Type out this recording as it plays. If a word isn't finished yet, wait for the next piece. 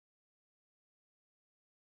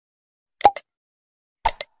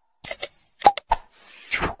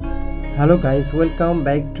Hello guys, welcome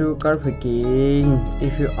back to Wiki.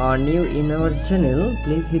 If you are new in our channel,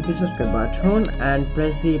 please hit the subscribe button and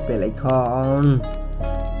press the bell icon.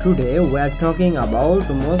 Today we are talking about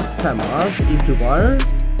the most famous YouTuber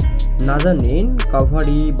Nazanin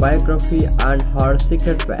Kavari biography and her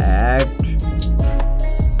secret fact.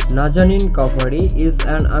 Nazanin Kavari is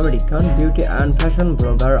an American beauty and fashion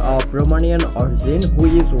blogger of Romanian origin who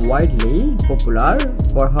is widely popular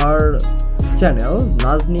for her channel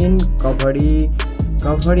Nazanin Kavari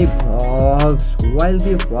vlogs. While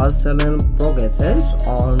the first channel focuses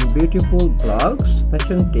on beautiful blogs,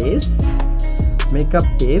 fashion tips, makeup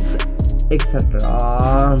tips,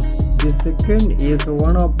 etc. The second is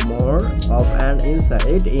one of more of an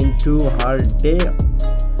insight into her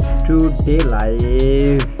day-to-day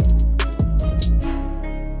life.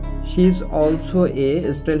 She is also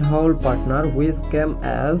a stay-at-home partner which came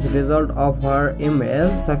as a result of her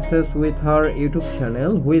immense success with her YouTube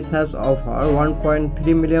channel, which has over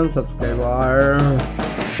 1.3 million subscribers.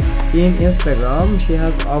 In Instagram, she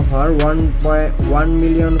has over 1.1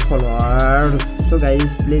 million followers. So guys,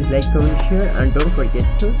 please like, comment, share and don't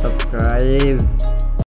forget to subscribe.